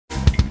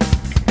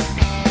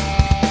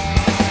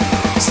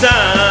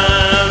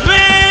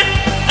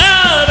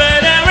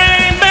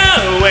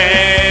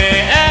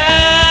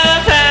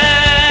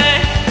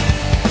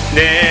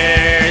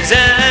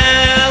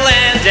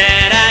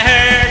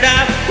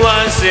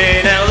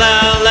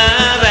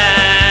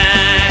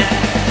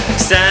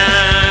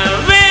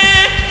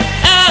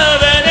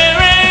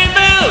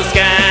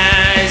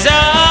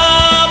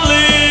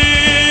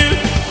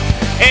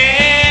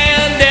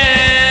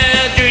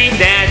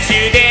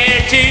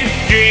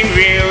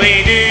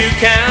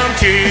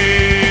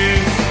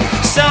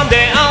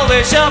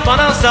always up on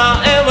a star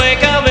and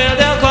wake up with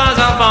the clouds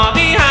are far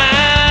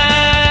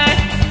behind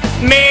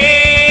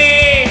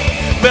me.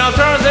 We'll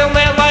throw them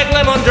like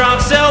lemon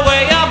drops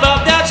away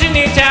above the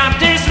chimney top.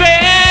 There's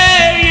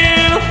where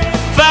you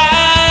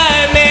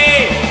find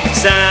me.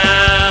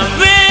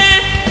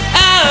 Somewhere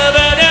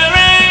over the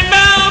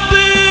rainbow,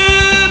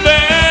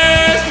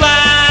 bluebirds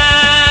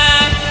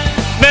fly.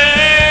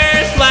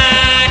 Birds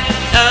fly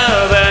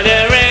over the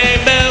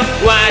rainbow.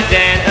 Why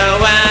then, oh,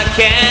 why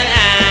can't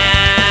I?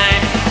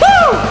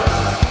 Woo!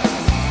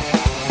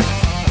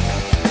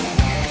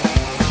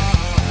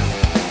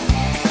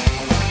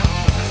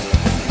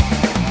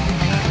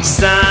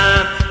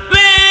 Somewhere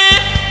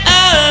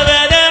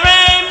over the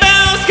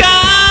rainbow,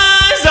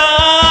 skies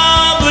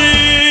are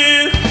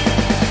blue,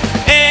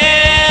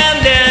 and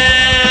the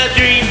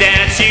dream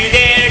that you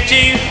dare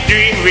to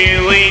dream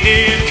really do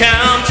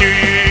come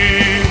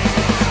true.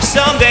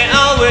 Someday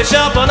I'll wish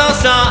up on a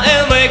star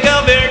and wake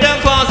up where the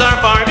clouds are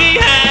far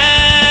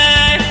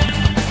behind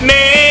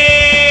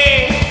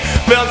me.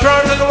 We'll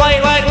throw them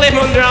away like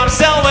lemon drops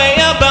away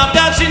above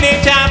the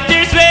chimney top.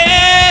 There's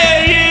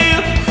where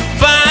you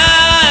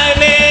find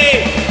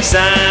me.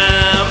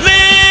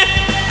 Somewhere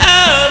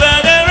over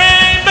the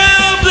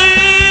rainbow,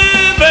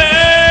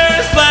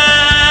 bluebirds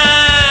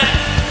fly.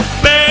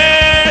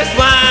 Birds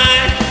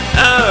fly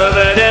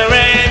over the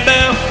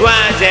rainbow.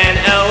 Why then,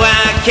 oh,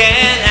 why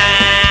can't I?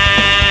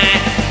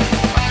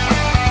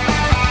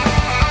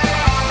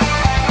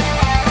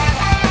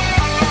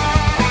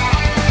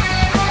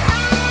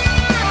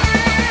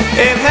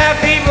 If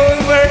happy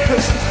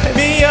bluebirds fly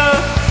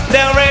beyond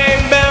the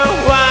rainbow,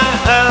 why,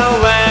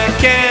 oh, why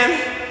can't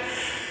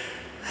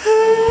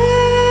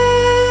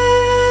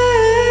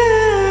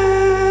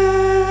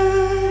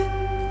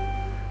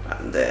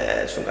안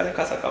돼, 중간에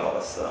가사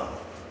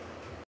까먹었어.